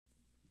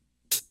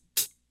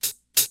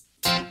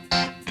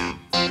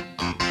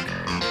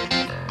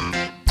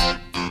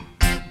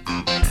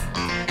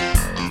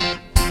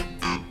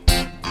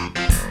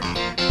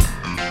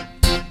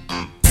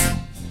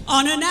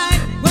On a night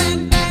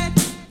when bad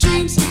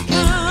dreams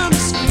become a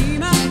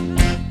screamer,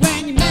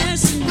 when you're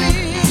messing with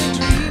a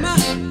dreamer,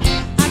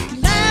 I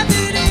can laugh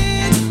it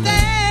in the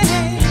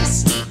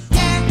face.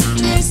 Yeah,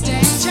 twist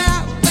and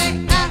shout way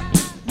out,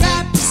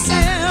 wrap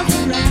yourself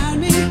around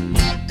me,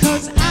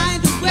 'cause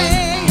either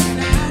way you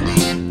found me,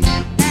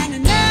 and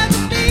I'll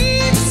never be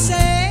the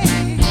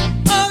same.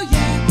 Oh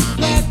yeah,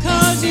 well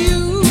 'cause you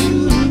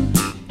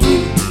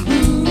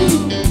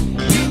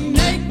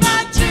make my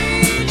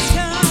dreams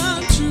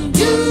come true.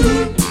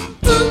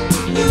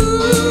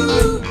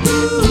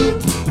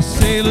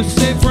 Sailors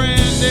say,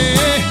 Brandy,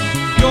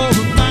 you're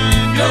a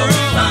fine girl.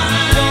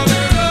 You're a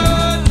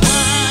good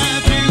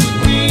wife you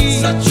be.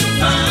 Such a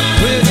fine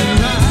with your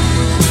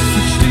eyes,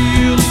 but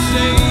still a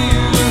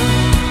sailor.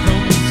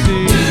 Come and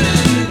see.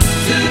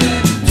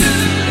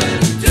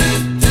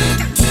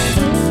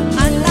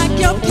 I like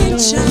your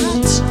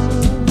pictures.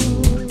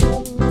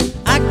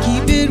 I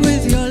keep it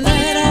with your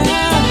letter,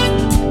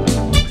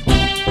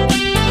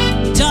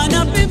 done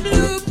up in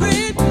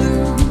blueprint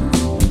blue.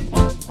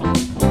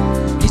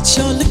 It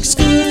sure looks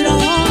good on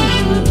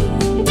you.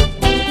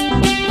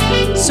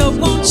 So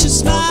won't you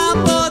smile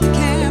for the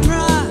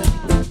camera?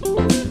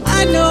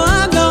 I know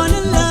I'm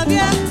gonna love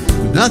you.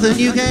 Nothing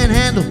you can't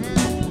handle,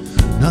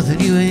 nothing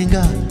you ain't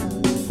got.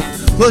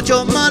 Put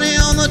your money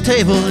on the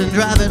table and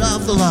drive it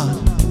off the lot.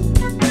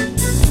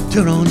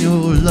 Turn on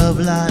your love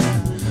light,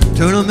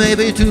 turn them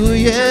maybe to a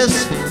yes.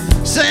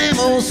 Same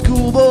old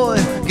schoolboy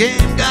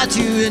game got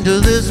you into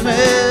this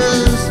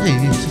mess.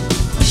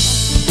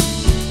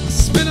 I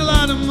spent a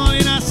lot of money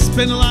and I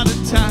spent a lot of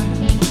time.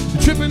 The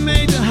trip we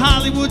made to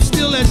Hollywood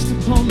still etched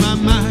upon my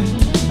mind.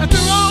 After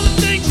all the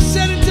things you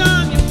said and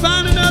done, you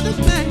find another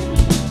thing.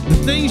 The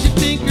things you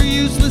think are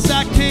useless,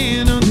 I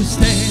can't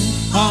understand.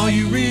 Are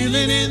you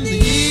reeling in the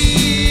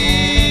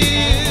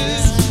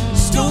years,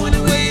 stowing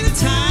away the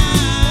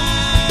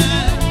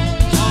time?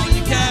 Are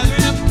you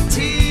gathering up the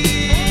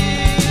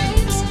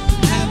tears?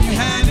 Have you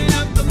handed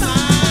up the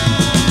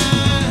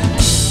mind?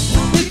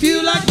 If you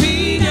like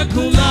pina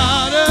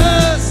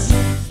coladas,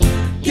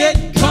 get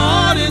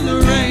caught in the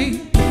rain.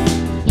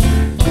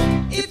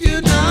 If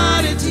you're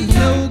not into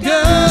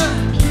yoga,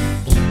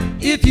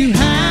 if you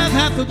have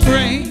half a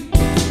brain.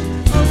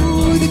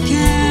 Oh, the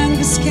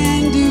canvas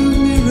can do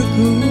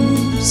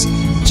miracles.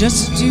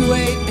 Just you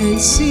wait and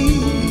see.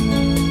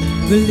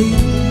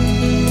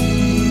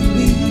 Believe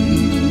me.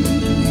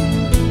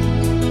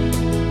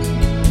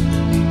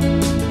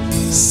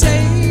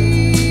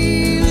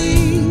 Sailing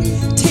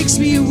takes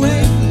me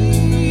away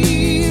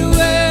to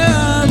where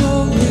I've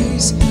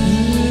always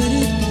heard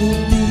it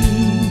could be.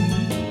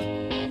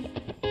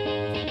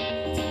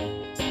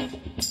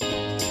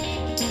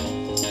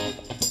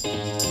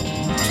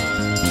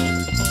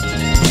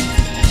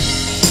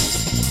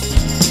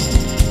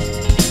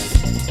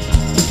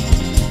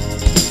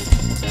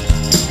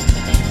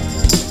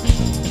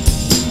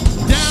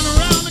 Down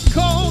around the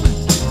corner,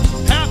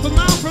 half a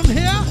mile from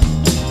here,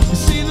 you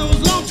see those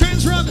long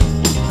trains running,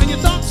 and your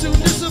thoughts soon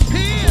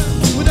disappear.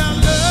 Without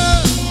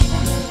love,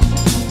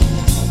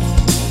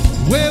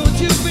 where would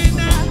you be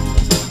now?